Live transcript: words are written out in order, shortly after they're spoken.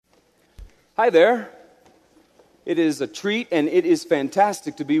Hi there. It is a treat and it is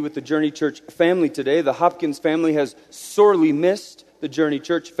fantastic to be with the Journey Church family today. The Hopkins family has sorely missed the Journey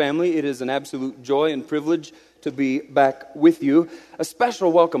Church family. It is an absolute joy and privilege to be back with you. A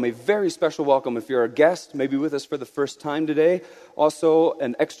special welcome, a very special welcome if you're a guest, maybe with us for the first time today. Also,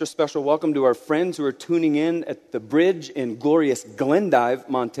 an extra special welcome to our friends who are tuning in at the bridge in glorious Glendive,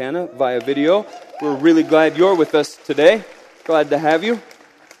 Montana via video. We're really glad you're with us today. Glad to have you.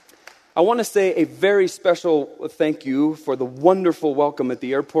 I want to say a very special thank you for the wonderful welcome at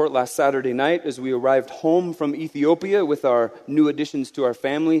the airport last Saturday night as we arrived home from Ethiopia with our new additions to our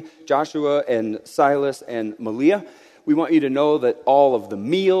family, Joshua and Silas and Malia. We want you to know that all of the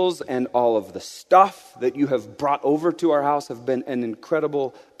meals and all of the stuff that you have brought over to our house have been an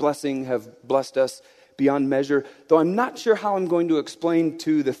incredible blessing, have blessed us beyond measure. Though I'm not sure how I'm going to explain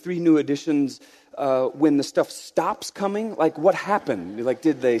to the three new additions when the stuff stops coming, like what happened? Like,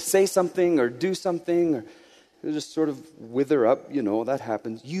 did they say something or do something, or they just sort of wither up? You know, that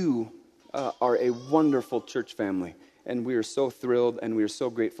happens. You are a wonderful church family, and we are so thrilled, and we are so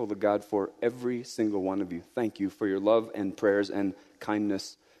grateful to God for every single one of you. Thank you for your love and prayers and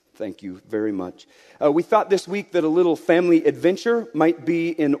kindness. Thank you very much. We thought this week that a little family adventure might be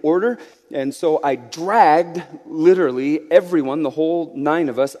in order, and so I dragged literally everyone, the whole 9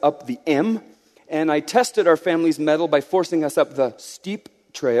 of us, up the M. And I tested our family's mettle by forcing us up the steep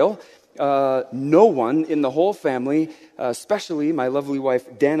trail. No one in the whole family, especially my lovely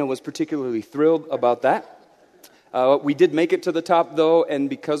wife Dana, was particularly thrilled about that. We did make it to the top, though, and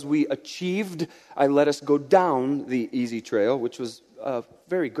because we achieved, I let us go down the easy trail, which was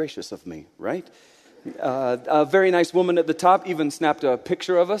very gracious of me, right? A very nice woman at the top even snapped a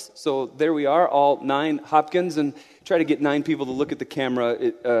picture of us. So there we are, all 9 Hopkins, and try to get 9 people to look at the camera,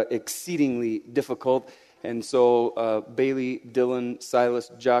 exceedingly difficult. And so Bailey, Dylan,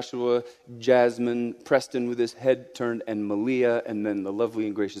 Silas, Joshua, Jasmine, Preston with his head turned, and Malia, and then the lovely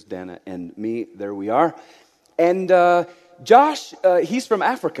and gracious Dana and me. There we are. And Josh, he's from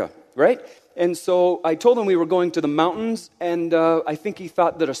Africa, right? And so I told him we were going to the mountains, and I think he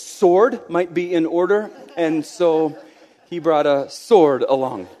thought that a sword might be in order, and so he brought a sword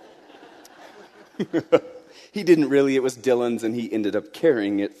along. He didn't really, it was Dylan's, and he ended up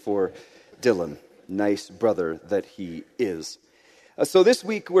carrying it for Dylan. Nice brother that he is. So this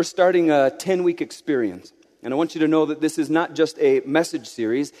week we're starting a 10-week experience. And I want you to know that this is not just a message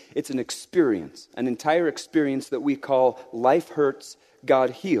series, it's an experience, an entire experience that we call Life Hurts,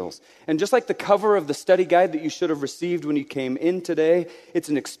 God Heals. And just like the cover of the study guide that you should have received when you came in today, it's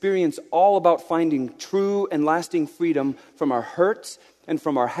an experience all about finding true and lasting freedom from our hurts and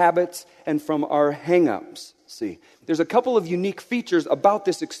from our habits and from our hang-ups. See, there's a couple of unique features about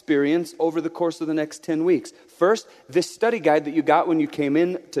this experience over the course of the next 10 weeks. First, this study guide that you got when you came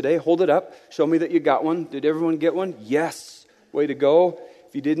in today, hold it up. Show me that you got one. Did everyone get one? Yes. Way to go.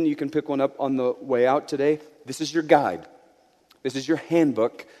 If you didn't, you can pick one up on the way out today. This is your guide. This is your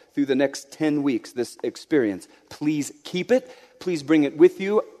handbook through the next 10 weeks, this experience. Please keep it. Please bring it with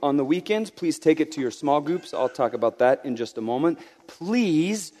you on the weekends. Please take it to your small groups. I'll talk about that in just a moment.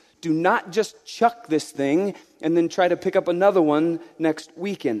 Please do not just chuck this thing and then try to pick up another one next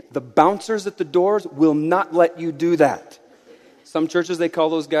weekend. The bouncers at the doors will not let you do that. Some churches, they call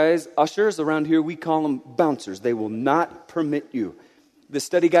those guys ushers. Around here, we call them bouncers. They will not permit you. The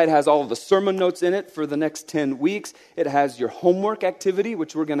study guide has all of the sermon notes in it for the next 10 weeks. It has your homework activity,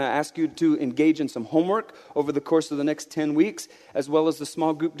 which we're going to ask you to engage in some homework over the course of the next 10 weeks, as well as the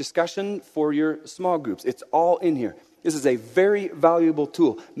small group discussion for your small groups. It's all in here. This is a very valuable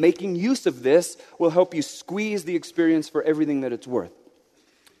tool. Making use of this will help you squeeze the experience for everything that it's worth.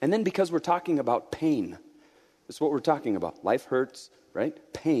 And then because we're talking about pain, that's what we're talking about. Life hurts, right?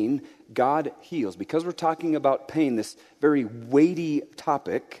 Pain, God heals. Because we're talking about pain, this very weighty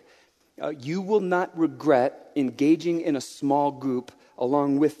topic, you will not regret engaging in a small group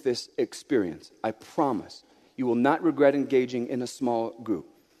along with this experience. I promise. You will not regret engaging in a small group.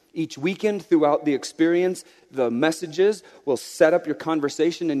 Each weekend throughout the experience, the messages will set up your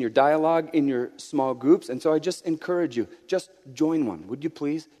conversation and your dialogue in your small groups. And so I just encourage you, just join one. Would you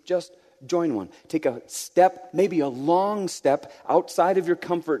please? Just join one. Take a step, maybe a long step outside of your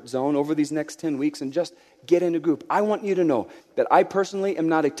comfort zone over these next 10 weeks and just get in a group. I want you to know that I personally am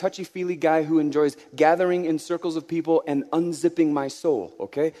not a touchy-feely guy who enjoys gathering in circles of people and unzipping my soul,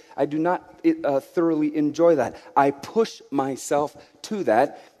 okay? I do not thoroughly enjoy that. I push myself to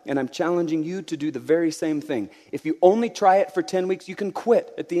that, and I'm challenging you to do the very same thing. If you only try it for 10 weeks, you can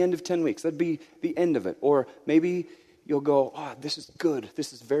quit at the end of 10 weeks. That'd be the end of it. Or maybe you'll go, oh, this is good.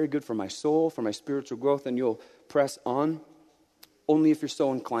 This is very good for my soul, for my spiritual growth, and you'll press on. only if you're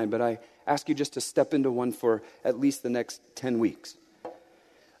so inclined, but I ask you just to step into one for at least the next 10 weeks.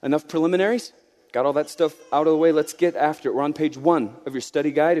 Enough preliminaries? Got all that stuff out of the way? Let's get after it. We're on page 1 of your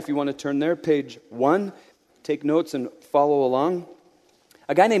study guide. If you want to turn there, page 1. Take notes and follow along.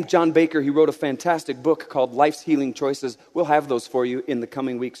 A guy named John Baker, he wrote a fantastic book called Life's Healing Choices. We'll have those for you in the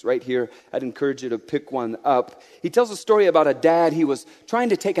coming weeks right here. I'd encourage you to pick one up. He tells a story about a dad. He was trying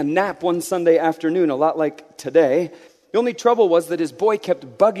to take a nap one Sunday afternoon, a lot like today. The only trouble was that his boy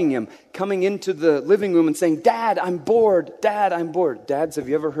kept bugging him, coming into the living room and saying, "Dad, I'm bored. Dad, I'm bored." Dads, have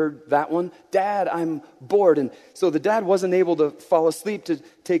you ever heard that one? "Dad, I'm bored." And so the dad wasn't able to fall asleep to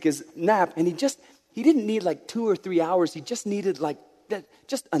take his nap. And he didn't need like 2 or 3 hours. He just needed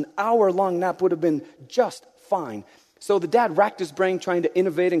just an hour-long nap would have been just fine. So the dad racked his brain trying to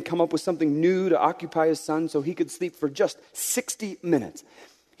innovate and come up with something new to occupy his son so he could sleep for just 60 minutes.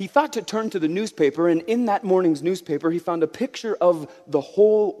 He thought to turn to the newspaper, and in that morning's newspaper, he found a picture of the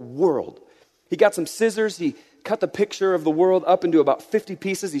whole world. He got some scissors, he cut the picture of the world up into about 50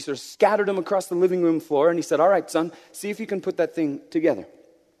 pieces, he sort of scattered them across the living room floor, and he said, "All right, son, see if you can put that thing together."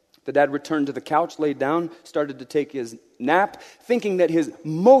 The dad returned to the couch, laid down, started to take his nap, thinking that his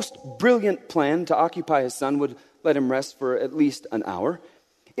most brilliant plan to occupy his son would let him rest for at least an hour.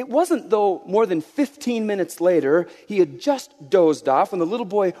 It wasn't, though, more than 15 minutes later, he had just dozed off when the little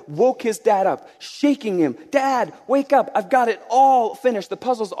boy woke his dad up, shaking him. "Dad, wake up. I've got it all finished. The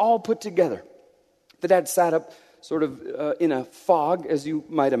puzzle's all put together." The dad sat up sort of in a fog, as you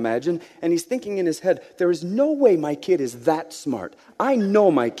might imagine, and he's thinking in his head, there is no way my kid is that smart. I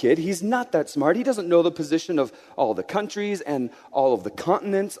know my kid. He's not that smart. He doesn't know the position of all the countries and all of the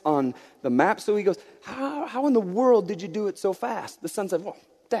continents on the map. So he goes, how in the world did you do it so fast? The son said, "Well,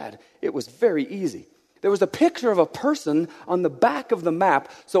 Dad, it was very easy. There was a picture of a person on the back of the map,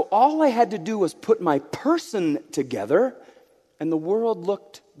 so all I had to do was put my person together, and the world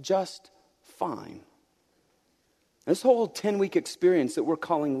looked just fine." This whole 10-week experience that we're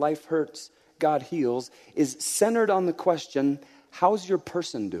calling Life Hurts, God Heals is centered on the question, how's your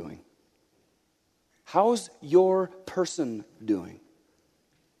person doing? How's your person doing?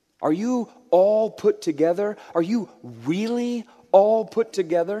 Are you all put together? Are you really all put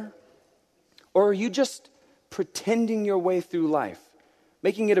together? Or are you just pretending your way through life,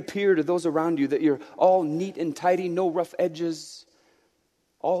 making it appear to those around you that you're all neat and tidy, no rough edges,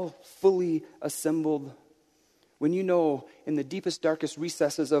 all fully assembled, when you know in the deepest, darkest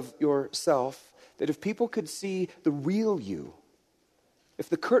recesses of yourself that if people could see the real you, if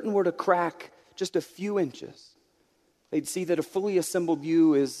the curtain were to crack just a few inches, they'd see that a fully assembled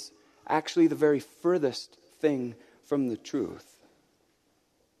you is actually the very furthest thing from the truth.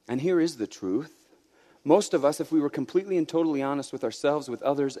 And here is the truth. Most of us, if we were completely and totally honest with ourselves, with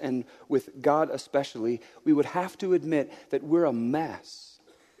others, and with God especially, we would have to admit that we're a mess.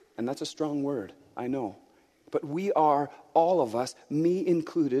 And that's a strong word, I know. But we are, all of us, me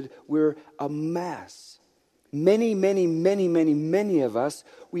included, we're a mess. Many, many, many, many, many of us,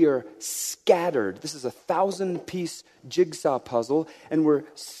 we are scattered. This is a 1,000-piece jigsaw puzzle, and we're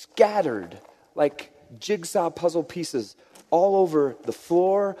scattered like jigsaw puzzle pieces all over the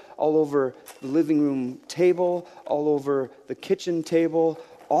floor, all over the living room table, all over the kitchen table,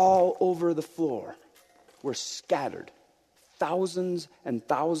 all over the floor. We're scattered. Thousands and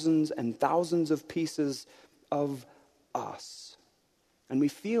thousands and thousands of pieces of us. And we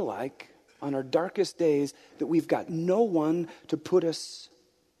feel like on our darkest days that we've got no one to put us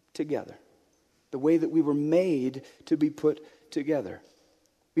together the way that we were made to be put together.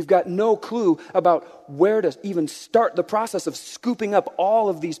 We've got no clue about where to even start the process of scooping up all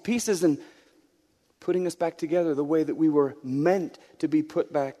of these pieces and putting us back together the way that we were meant to be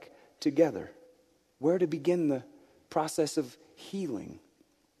put back together. Where to begin the process of healing.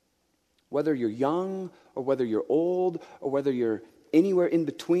 Whether you're young or whether you're old or whether you're anywhere in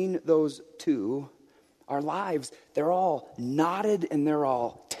between those two, our lives, they're all knotted and they're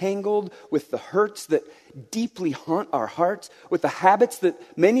all tangled with the hurts that deeply haunt our hearts, with the habits that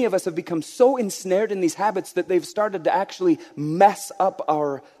many of us have become so ensnared in these habits that they've started to actually mess up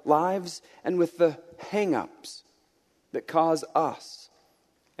our lives, and with the hang-ups that cause us,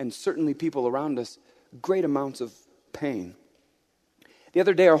 and certainly people around us, great amounts of pain. The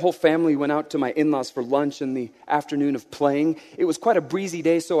other day, our whole family went out to my in-laws for lunch in the afternoon of playing. It was quite a breezy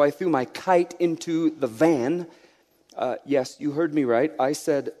day, so I threw my kite into the van. Yes, you heard me right. I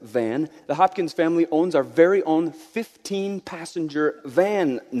said van. The Hopkins family owns our very own 15-passenger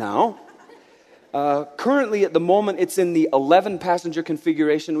van now. Currently, at the moment, it's in the 11-passenger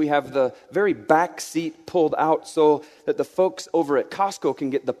configuration. We have the very back seat pulled out so that the folks over at Costco can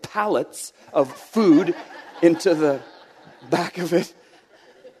get the pallets of food into the back of it.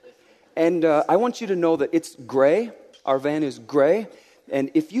 And I want you to know that it's gray. Our van is gray. And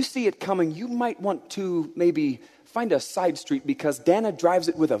if you see it coming, you might want to maybe find a side street because Dana drives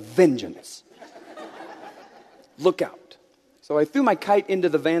it with a vengeance. Look out. So I threw my kite into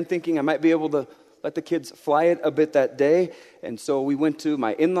the van thinking I might be able to let the kids fly it a bit that day. And so we went to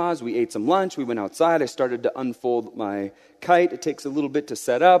my in-laws. We ate some lunch. We went outside. I started to unfold my kite. It takes a little bit to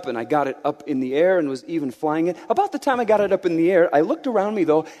set up, and I got it up in the air and was even flying it. About the time I got it up in the air, I looked around me,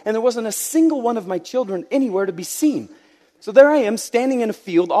 though, and there wasn't a single one of my children anywhere to be seen. So there I am, standing in a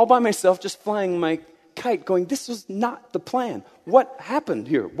field all by myself, just flying my kite, going, this was not the plan. What happened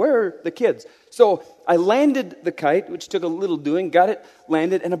here? Where are the kids? So I landed the kite, which took a little doing, got it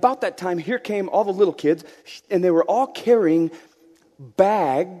landed, and about that time, here came all the little kids, and they were all carrying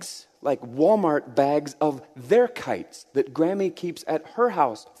bags, like Walmart bags of their kites that Grammy keeps at her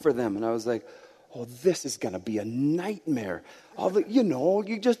house for them. And I was like, oh, this is going to be a nightmare. All the,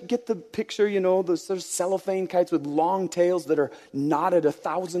 you just get the picture, those sort of cellophane kites with long tails that are knotted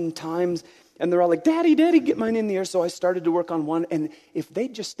 1,000 times. And they're all like, Daddy, get mine in the air. So I started to work on one. And if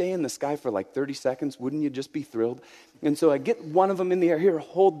they'd just stay in the sky for like 30 seconds, wouldn't you just be thrilled? And so I get one of them in the air. Here,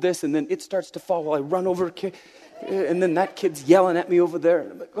 hold this. And then it starts to fall while I run over. And then that kid's yelling at me over there.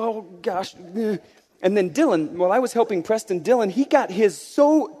 And I'm like, oh, gosh. And then Dylan, while I was helping Preston, he got his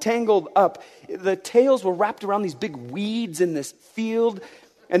so tangled up. The tails were wrapped around these big weeds in this field.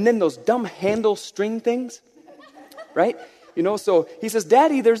 And then those dumb handle string things, right? So he says,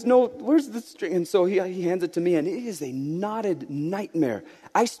 Daddy, where's the string? And so he hands it to me, and it is a knotted nightmare.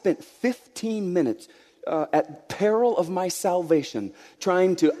 I spent 15 minutes at peril of my salvation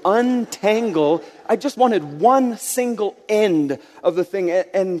trying to untangle. I just wanted one single end of the thing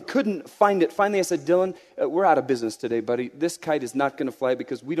and couldn't find it. Finally, I said, Dylan, we're out of business today, buddy. This kite is not going to fly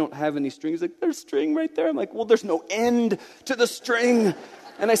because we don't have any string. He's like, there's string right there. I'm like, well, there's no end to the string.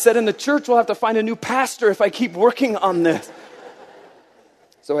 And I said, in the church, we'll have to find a new pastor if I keep working on this.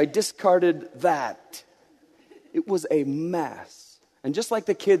 So I discarded that. It was a mess. And just like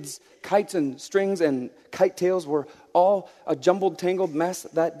the kids' kites and strings and kite tails were all a jumbled, tangled mess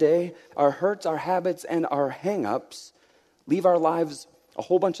that day, our hurts, our habits, and our hang-ups leave our lives a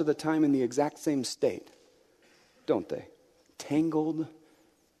whole bunch of the time in the exact same state, don't they? Tangled,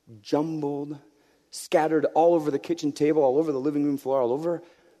 jumbled, scattered all over the kitchen table, all over the living room floor, all over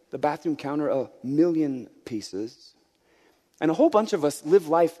the bathroom counter, a million pieces. And a whole bunch of us live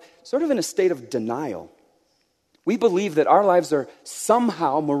life sort of in a state of denial. We believe that our lives are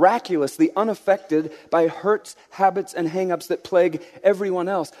somehow miraculously unaffected by hurts, habits, and hang-ups that plague everyone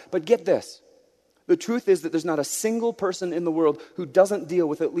else. But get this. The truth is that there's not a single person in the world who doesn't deal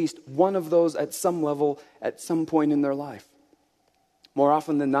with at least one of those at some level at some point in their life. More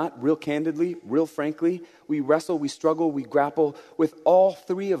often than not, real candidly, real frankly, we wrestle, we struggle, we grapple with all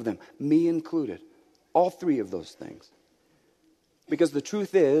three of them, me included. All three of those things. Because the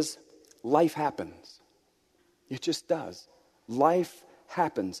truth is, life happens. It just does. Life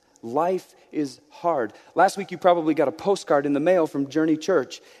happens. Life is hard. Last week you probably got a postcard in the mail from Journey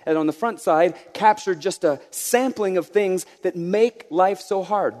Church, and on the front side captured just a sampling of things that make life so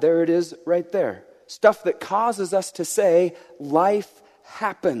hard. There it is right there. Stuff that causes us to say, life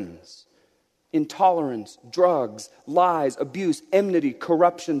happens. Intolerance, drugs, lies, abuse, enmity,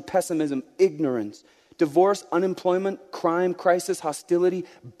 corruption, pessimism, ignorance, divorce, unemployment, crime, crisis, hostility,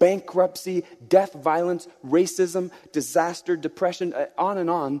 bankruptcy, death, violence, racism, disaster, depression, on and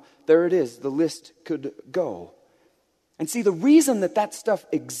on. There it is. The list could go. And see, the reason that stuff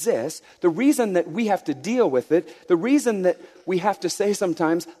exists, the reason that we have to deal with it, the reason that we have to say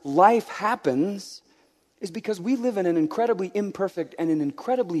sometimes life happens is because we live in an incredibly imperfect and an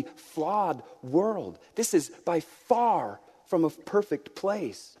incredibly flawed world. This is by far from a perfect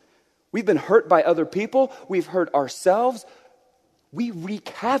place. We've been hurt by other people. We've hurt ourselves. We wreak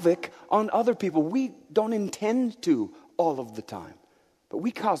havoc on other people. We don't intend to all of the time. But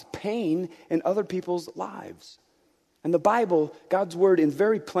we cause pain in other people's lives. And the Bible, God's word in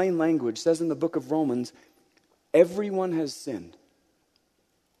very plain language, says in the book of Romans, everyone has sinned.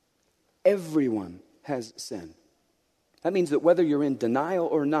 Everyone has sinned. That means that whether you're in denial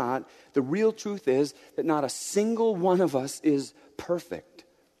or not, the real truth is that not a single one of us is perfect.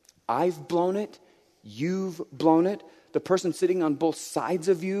 I've blown it. You've blown it. The person sitting on both sides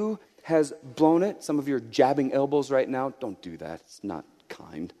of you has blown it. Some of you are jabbing elbows right now. Don't do that. It's not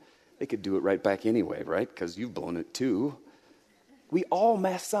kind. They could do it right back anyway, right? Because you've blown it too. We all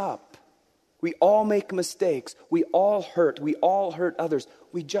mess up. We all make mistakes. We all hurt. We all hurt others.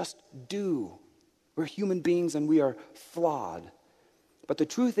 We just do. We're human beings and we are flawed. But the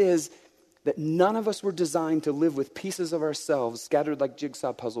truth is, that none of us were designed to live with pieces of ourselves scattered like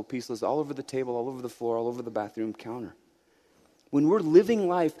jigsaw puzzle pieces all over the table, all over the floor, all over the bathroom counter. When we're living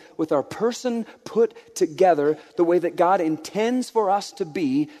life with our person put together the way that God intends for us to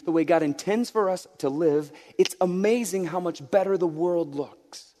be, the way God intends for us to live, it's amazing how much better the world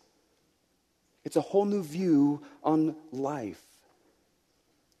looks. It's a whole new view on life.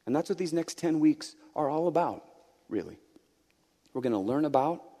 And that's what these next 10 weeks are all about, really. We're going to learn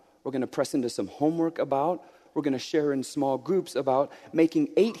about, we're going to press into some homework about, we're going to share in small groups about making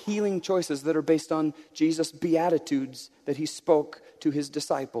 8 healing choices that are based on Jesus' beatitudes that he spoke to his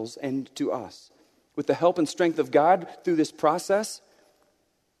disciples and to us. With the help and strength of God through this process,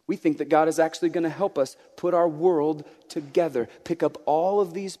 we think that God is actually going to help us put our world together, pick up all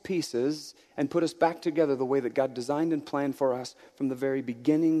of these pieces and put us back together the way that God designed and planned for us from the very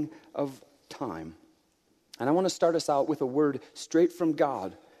beginning of time. And I want to start us out with a word straight from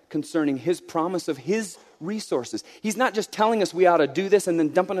God concerning his promise of his resources. He's not just telling us we ought to do this and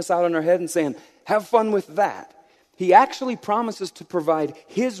then dumping us out on our head and saying, have fun with that. He actually promises to provide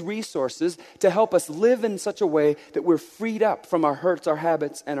his resources to help us live in such a way that we're freed up from our hurts, our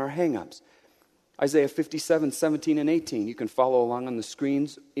habits, and our hang-ups. Isaiah 57, 17, and 18. You can follow along on the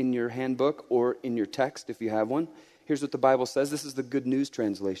screens in your handbook or in your text if you have one. Here's what the Bible says. This is the Good News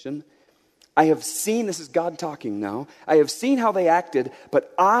translation. I have seen, this is God talking now, I have seen how they acted,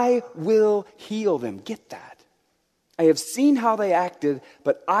 but I will heal them. Get that. I have seen how they acted,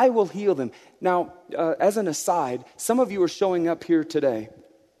 but I will heal them. Now, as an aside, some of you are showing up here today,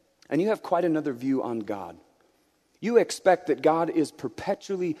 and you have quite another view on God. You expect that God is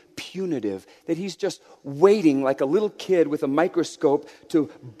perpetually punitive, that he's just waiting like a little kid with a microscope to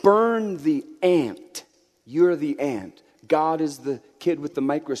burn the ant. You're the ant. God is the kid with the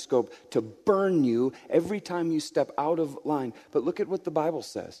microscope to burn you every time you step out of line. But look at what the Bible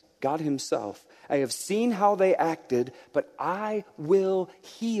says. God himself, I have seen how they acted, but I will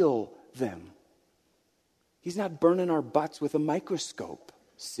heal them. He's not burning our butts with a microscope,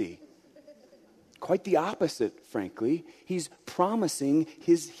 see. Quite the opposite, frankly. He's promising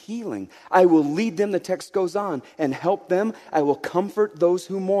his healing. I will lead them, the text goes on, and help them. I will comfort those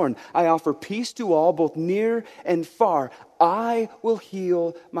who mourn. I offer peace to all, both near and far. I will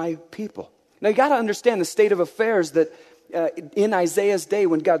heal my people. Now you got to understand the state of affairs that in Isaiah's day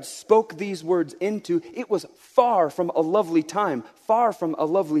when God spoke these words into, it was far from a lovely time, far from a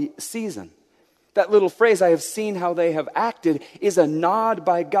lovely season. That little phrase, I have seen how they have acted, is a nod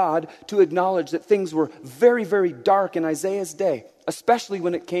by God to acknowledge that things were very, very dark in Isaiah's day, especially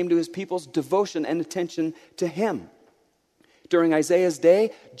when it came to his people's devotion and attention to him. During Isaiah's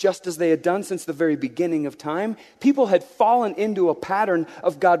day, just as they had done since the very beginning of time, people had fallen into a pattern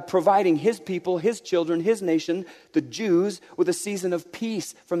of God providing his people, his children, his nation, the Jews, with a season of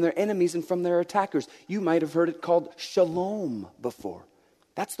peace from their enemies and from their attackers. You might have heard it called shalom before.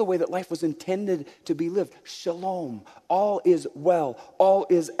 That's the way that life was intended to be lived. Shalom. All is well. All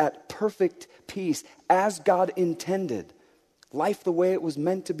is at perfect peace as God intended. Life the way it was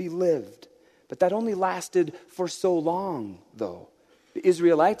meant to be lived. But that only lasted for so long, though. The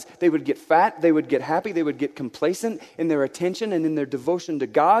Israelites, they would get fat, they would get happy, they would get complacent in their attention and in their devotion to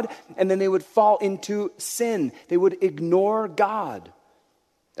God, and then they would fall into sin. They would ignore God.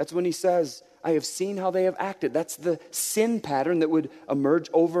 That's when he says, I have seen how they have acted. That's the sin pattern that would emerge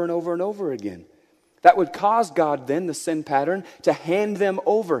over and over and over again. That would cause God then, the sin pattern, to hand them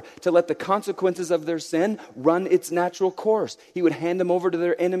over, to let the consequences of their sin run its natural course. He would hand them over to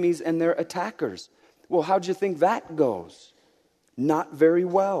their enemies and their attackers. Well, how'd you think that goes? Not very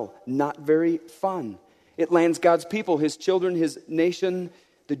well, not very fun. It lands God's people, his children, his nation,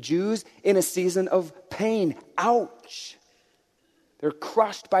 the Jews, in a season of pain. Ouch! They're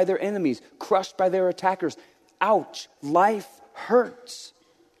crushed by their enemies, crushed by their attackers. Ouch! Life hurts.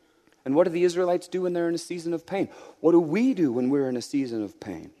 And what do the Israelites do when they're in a season of pain? What do we do when we're in a season of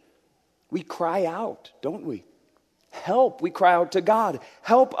pain? We cry out, don't we? Help. We cry out to God.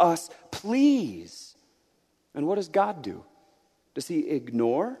 Help us, please. And what does God do? Does he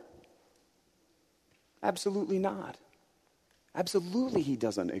ignore? Absolutely not. Absolutely he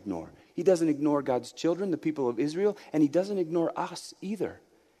doesn't ignore. He doesn't ignore God's children, the people of Israel, and he doesn't ignore us either.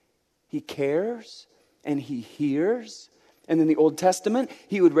 He cares and he hears. And in the Old Testament,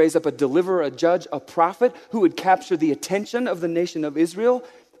 he would raise up a deliverer, a judge, a prophet who would capture the attention of the nation of Israel,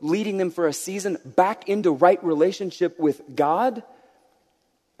 leading them for a season back into right relationship with God.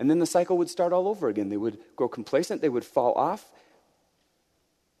 And then the cycle would start all over again. They would grow complacent. They would fall off.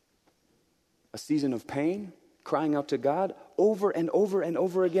 A season of pain, crying out to God over and over and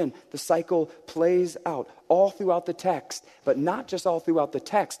over again. The cycle plays out all throughout the text, but not just all throughout the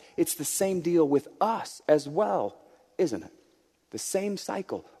text. It's the same deal with us as well, isn't it? The same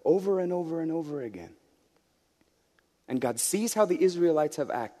cycle over and over and over again. And God sees how the Israelites have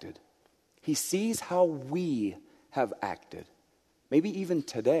acted. He sees how we have acted. Maybe even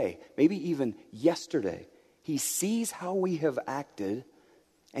today, maybe even yesterday. He sees how we have acted.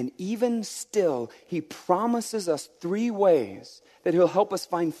 And even still, he promises us 3 ways that he'll help us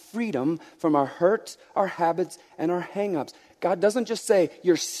find freedom from our hurts, our habits, and our hang-ups. God doesn't just say,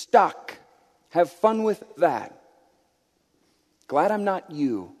 you're stuck. Have fun with that. Glad I'm not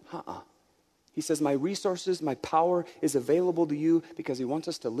you. He says, my resources, my power is available to you because he wants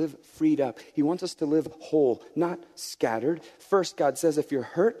us to live freed up. He wants us to live whole, not scattered. First, God says, if you're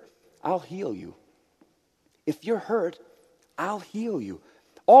hurt, I'll heal you. If you're hurt, I'll heal you.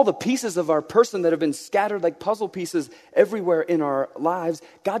 All the pieces of our person that have been scattered like puzzle pieces everywhere in our lives,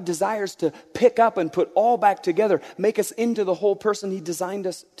 God desires to pick up and put all back together, make us into the whole person he designed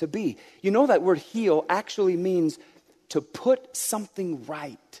us to be. You know that word heal actually means to put something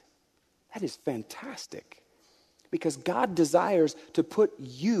right. That is fantastic. Because God desires to put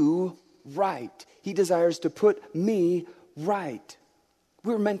you right. He desires to put me right.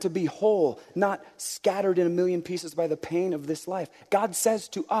 We're meant to be whole, not scattered in a million pieces by the pain of this life. God says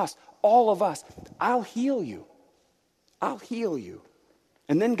to us, all of us, I'll heal you. I'll heal you.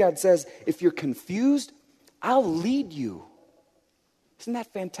 And then God says, if you're confused, I'll lead you. Isn't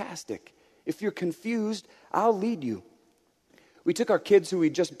that fantastic? If you're confused, I'll lead you. We took our kids who we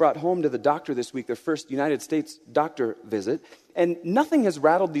just brought home to the doctor this week, their first United States doctor visit, and nothing has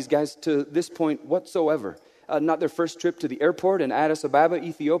rattled these guys to this point whatsoever. Not their first trip to the airport in Addis Ababa,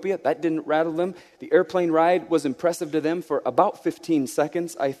 Ethiopia. That didn't rattle them. The airplane ride was impressive to them for about 15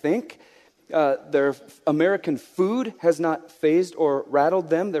 seconds, I think. Their American food has not fazed or rattled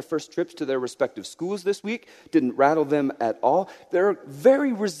them. Their first trips to their respective schools this week didn't rattle them at all. They're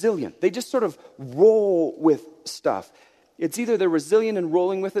very resilient. They just sort of roll with stuff. It's either they're resilient and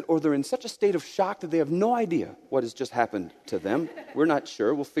rolling with it, or they're in such a state of shock that they have no idea what has just happened to them. We're not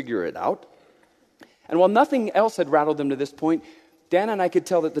sure. We'll figure it out. And while nothing else had rattled them to this point, Dana and I could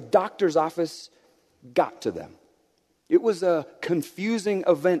tell that the doctor's office got to them. It was a confusing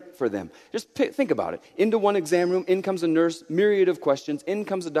event for them. Just think about it. Into one exam room, in comes a nurse, myriad of questions. In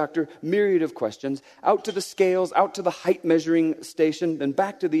comes a doctor, myriad of questions. Out to the scales, out to the height measuring station, then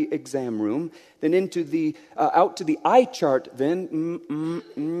back to the exam room, then into the out to the eye chart, then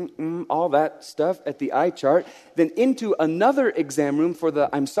all that stuff at the eye chart, then into another exam room for the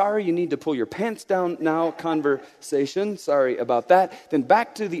I'm sorry, you need to pull your pants down now conversation. Sorry about that. Then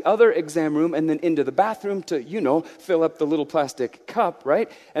back to the other exam room, and then into the bathroom to, fill up the little plastic cup,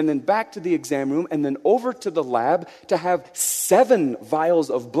 right? And then back to the exam room, and then over to the lab to have 7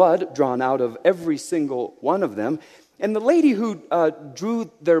 vials of blood drawn out of every single one of them. And the lady who drew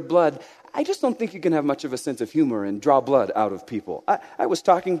their blood, I just don't think you can have much of a sense of humor and draw blood out of people. I was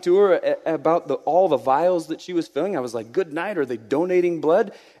talking to her about all the vials that she was filling. I was like, good night, are they donating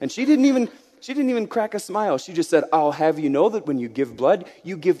blood? And she didn't even crack a smile. She just said, I'll have you know that when you give blood,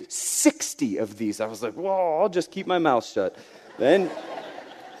 you give 60 of these. I was like, whoa, I'll just keep my mouth shut. Then,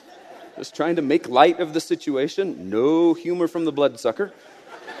 just trying to make light of the situation. No humor from the bloodsucker.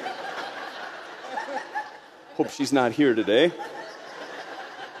 Hope she's not here today.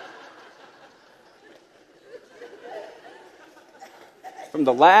 From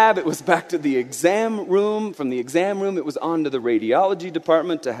the lab, it was back to the exam room. From the exam room, it was on to the radiology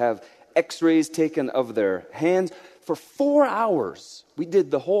department to have x-rays taken of their hands. For 4 hours, we did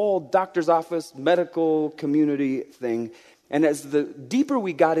the whole doctor's office, medical community thing. And as the deeper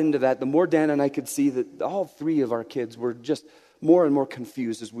we got into that, the more Dan and I could see that all 3 of our kids were just more and more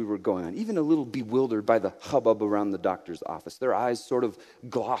confused as we were going on, even a little bewildered by the hubbub around the doctor's office. Their eyes sort of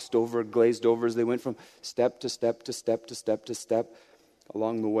glazed over as they went from step to step to step to step to step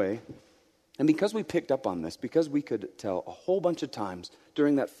along the way. And because we picked up on this, because we could tell a whole bunch of times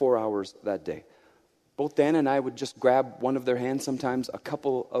during that 4 hours that day, both Dan and I would just grab one of their hands, sometimes a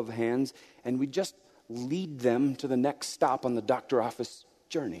couple of hands, and we'd just lead them to the next stop on the doctor office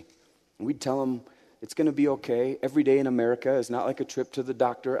journey. And we'd tell them, it's going to be okay. Every day in America is not like a trip to the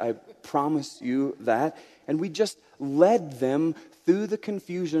doctor. I promise you that. And we just led them through the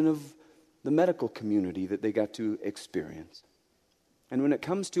confusion of the medical community that they got to experience. And when it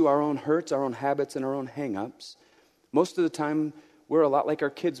comes to our own hurts, our own habits, and our own hang-ups, most of the time we're a lot like our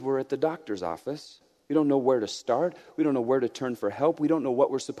kids were at the doctor's office. We don't know where to start. We don't know where to turn for help. We don't know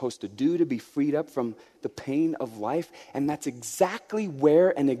what we're supposed to do to be freed up from the pain of life. And that's exactly where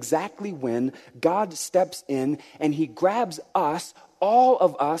and exactly when God steps in and he grabs us, all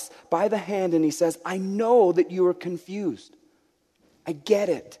of us, by the hand and he says, I know that you are confused. I get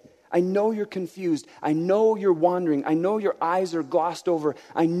it. I know you're confused. I know you're wandering. I know your eyes are glossed over.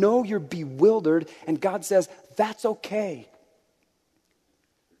 I know you're bewildered. And God says, that's okay.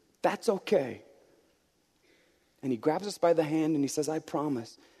 That's okay. And he grabs us by the hand and he says, I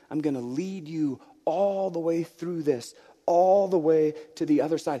promise, I'm going to lead you all the way through this, all the way to the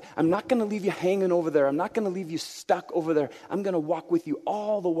other side. I'm not going to leave you hanging over there. I'm not going to leave you stuck over there. I'm going to walk with you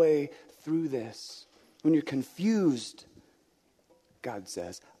all the way through this. When you're confused, God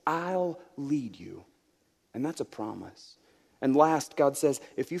says, I'll lead you. And that's a promise. And last, God says,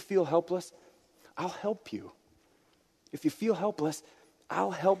 if you feel helpless, I'll help you. If you feel helpless,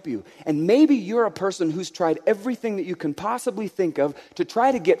 I'll help you. And maybe you're a person who's tried everything that you can possibly think of to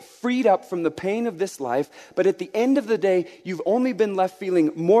try to get freed up from the pain of this life, but at the end of the day, you've only been left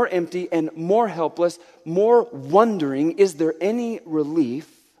feeling more empty and more helpless, more wondering, is there any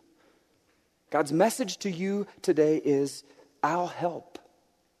relief? God's message to you today is, I'll help.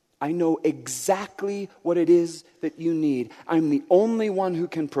 I know exactly what it is that you need. I'm the only one who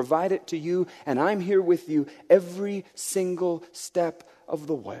can provide it to you, and I'm here with you every single step of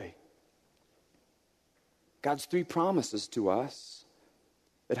the way. God's 3 promises to us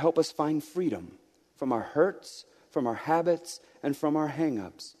that help us find freedom from our hurts, from our habits, and from our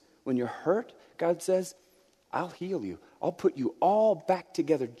hang-ups. When you're hurt, God says, I'll heal you. I'll put you all back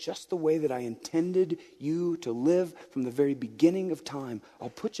together just the way that I intended you to live from the very beginning of time. I'll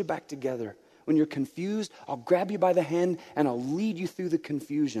put you back together. When you're confused, I'll grab you by the hand and I'll lead you through the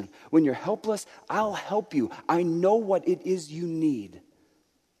confusion. When you're helpless, I'll help you. I know what it is you need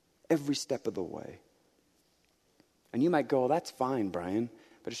every step of the way. And you might go, that's fine, Brian.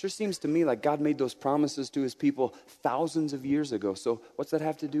 But it sure seems to me like God made those promises to his people thousands of years ago. So what's that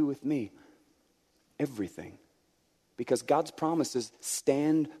have to do with me? Everything. Because God's promises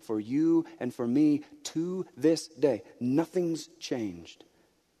stand for you and for me to this day. Nothing's changed.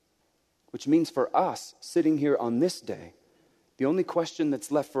 Which means for us, sitting here on this day, the only question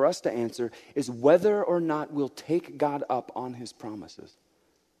that's left for us to answer is whether or not we'll take God up on his promises.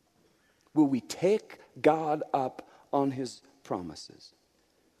 Will we take God up on his promises?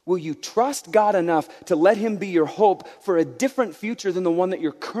 Will you trust God enough to let him be your hope for a different future than the one that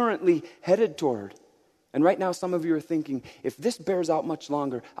you're currently headed toward? And right now, some of you are thinking, if this bears out much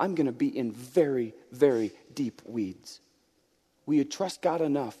longer, I'm going to be in very, very deep weeds. Will you trust God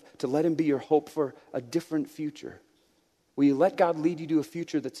enough to let him be your hope for a different future? Will you let God lead you to a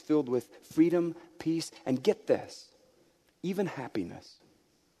future that's filled with freedom, peace, and get this, even happiness?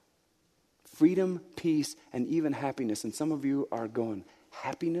 Freedom, peace, and even happiness. And some of you are going,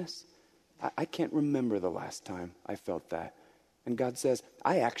 happiness? I can't remember the last time I felt that. And God says,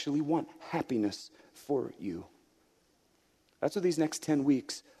 I actually want happiness for you. That's what these next 10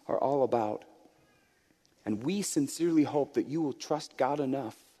 weeks are all about. And we sincerely hope that you will trust God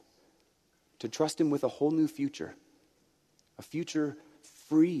enough to trust him with a whole new future. A future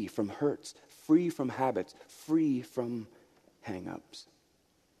free from hurts, free from habits, free from hang-ups.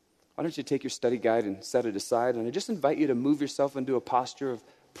 Why don't you take your study guide and set it aside? And I just invite you to move yourself into a posture of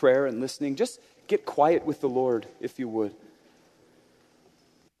prayer and listening. Just get quiet with the Lord, if you would.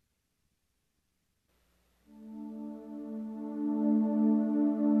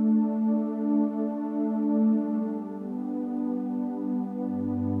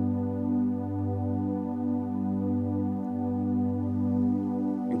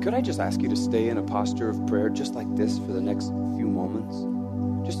 Could I just ask you to stay in a posture of prayer just like this for the next few moments?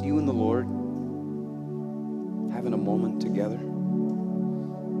 Just you and the Lord having a moment together.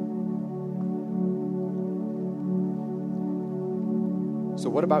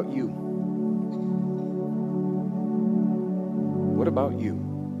 So what about you? What about you?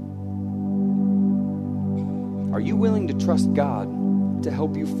 Are you willing to trust God to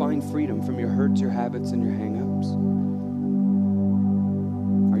help you find freedom from your hurts, your habits, and your hang-ups?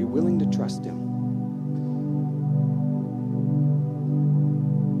 Willing to trust him?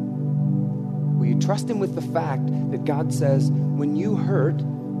 Will you trust him with the fact that God says, when you hurt,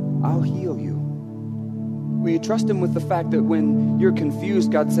 I'll heal you? Will you trust him with the fact that when you're confused,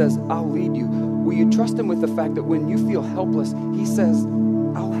 God says, I'll lead you? Will you trust him with the fact that when you feel helpless, he says,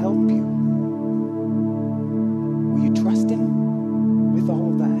 I'll help you? Will you trust him with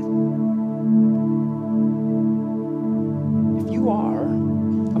all of that? If you are,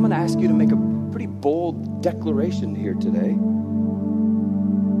 I'm going to ask you to make a pretty bold declaration here today.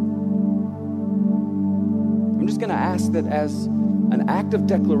 just going to ask that as an act of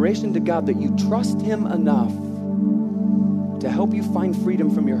declaration to God that you trust him enough to help you find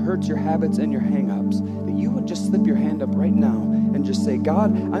freedom from your hurts, your habits, and your hang-ups, that you would just slip your hand up right now and just say,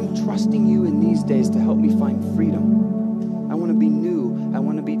 God, I'm trusting you in these days to help me find freedom. I want to be new. I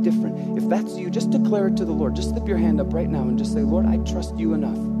want to be different. If that's you, just declare it to the Lord. Just slip your hand up right now and just say, Lord, I trust you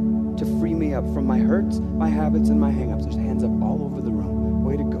enough to free me up from my hurts, my habits, and my hang-ups. There's hands up all over the room.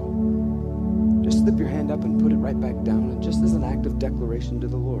 Way to go. Just slip your hand up and put it right back down, and just as an act of declaration to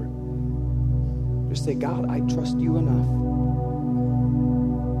the Lord, just say, God, I trust you enough.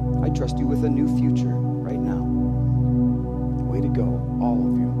 I trust you with a new future right now. Way to go, all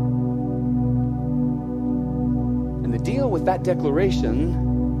of you. And the deal with that declaration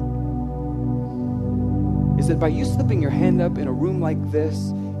is that by you slipping your hand up in a room like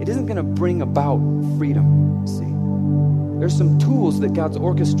this, it isn't going to bring about freedom, see. There's some tools that God's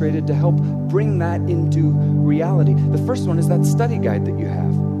orchestrated to help bring that into reality. The first one is that study guide that you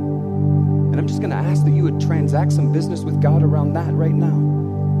have. And I'm just going to ask that you would transact some business with God around that right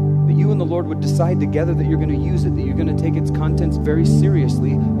now. That you and the Lord would decide together that you're going to use it, that you're going to take its contents very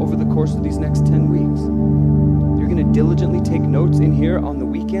seriously over the course of these next 10 weeks. You're going to diligently take notes in here on the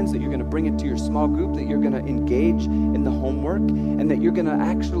weekends, that you're going to bring it to your small group, that you're going to engage in the homework, and that you're going to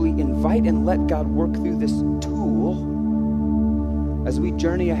actually invite and let God work through this tool as we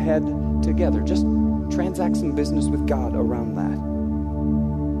journey ahead together. Just transact some business with God around that.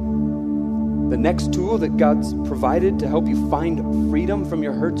 The next tool that God's provided to help you find freedom from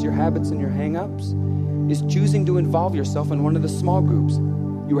your hurts, your habits, and your hang-ups is choosing to involve yourself in one of the small groups.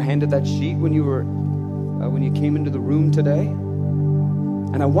 You were handed that sheet when you came into the room today.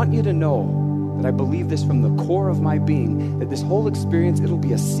 And I want you to know that I believe this from the core of my being, that this whole experience, it'll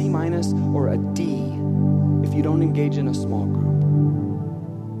be a C- or a D if you don't engage in a small group.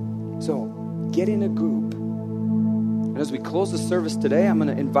 So get in a group. And as we close the service today, I'm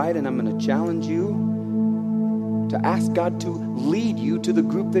going to invite and I'm going to challenge you to ask God to lead you to the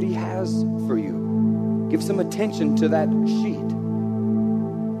group that he has for you. Give some attention to that sheet.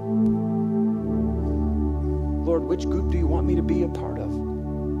 Lord, which group do you want me to be a part of?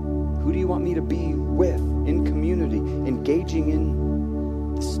 Who do you want me to be with in community, engaging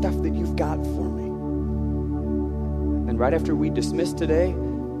in the stuff that you've got for me? And right after we dismiss today,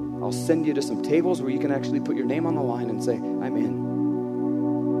 I'll send you to some tables where you can actually put your name on the line and say, I'm in.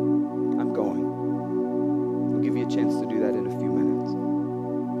 I'm going. I'll give you a chance to do that in a few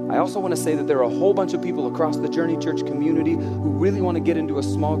minutes. I also want to say that there are a whole bunch of people across the Journey Church community who really want to get into a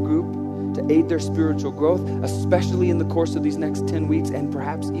small group to aid their spiritual growth, especially in the course of these next 10 weeks and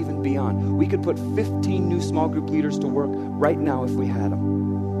perhaps even beyond. We could put 15 new small group leaders to work right now if we had them.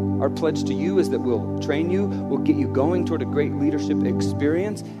 Our pledge to you is that we'll train you, we'll get you going toward a great leadership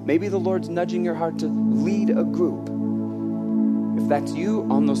experience. Maybe the Lord's nudging your heart to lead a group. If that's you,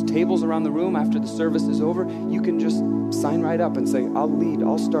 on those tables around the room after the service is over, you can just sign right up and say, I'll lead,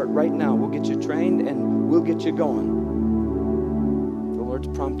 I'll start right now. We'll get you trained and we'll get you going. The Lord's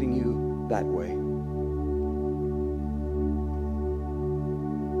prompting you that way.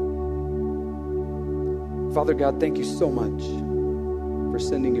 Father God, thank you so much for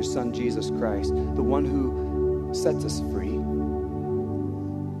sending your Son, Jesus Christ, the one who sets us free.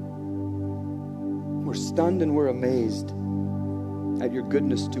 We're stunned and we're amazed at your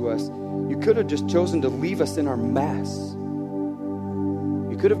goodness to us. You could have just chosen to leave us in our mess.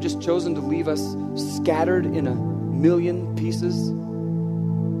 You could have just chosen to leave us scattered in a million pieces.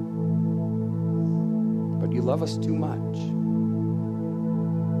 But you love us too much.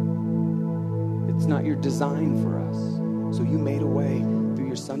 It's not your design for us. So you made a way through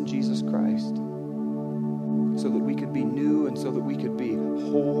your Son, Jesus Christ, so that we could be new and so that we could be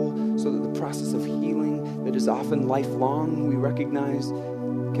whole, so that the process of healing that is often lifelong, we recognize,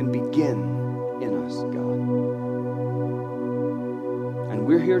 can begin in us, God. And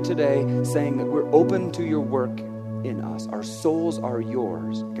we're here today saying that we're open to your work in us. Our souls are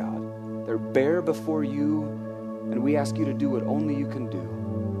yours, God. They're bare before you, and we ask you to do what only you can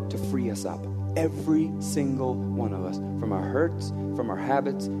do to free us up. Every single one of us, from our hurts, from our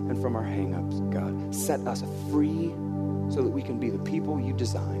habits, and from our hang-ups, God. Set us free so that we can be the people you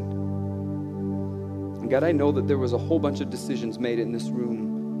designed. And God, I know that there was a whole bunch of decisions made in this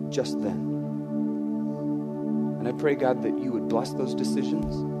room just then. And I pray, God, that you would bless those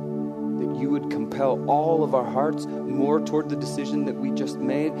decisions, that you would compel all of our hearts more toward the decision that we just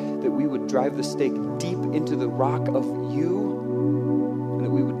made, that we would drive the stake deep into the rock of you, and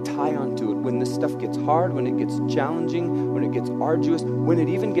that we would tie onto it when this stuff gets hard, when it gets challenging, when it gets arduous, when it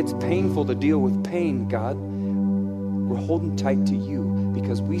even gets painful to deal with pain, God. We're holding tight to you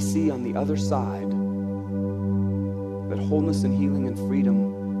because we see on the other side that wholeness and healing and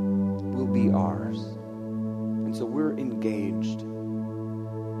freedom will be ours. And so we're engaged.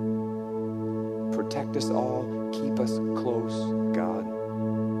 Protect us all. Keep us close, God.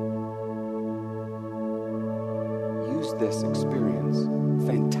 Use this experience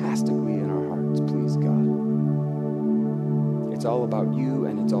fantastically in our hearts, please, God. It's all about you,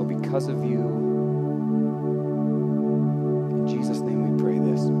 and it's all because of you.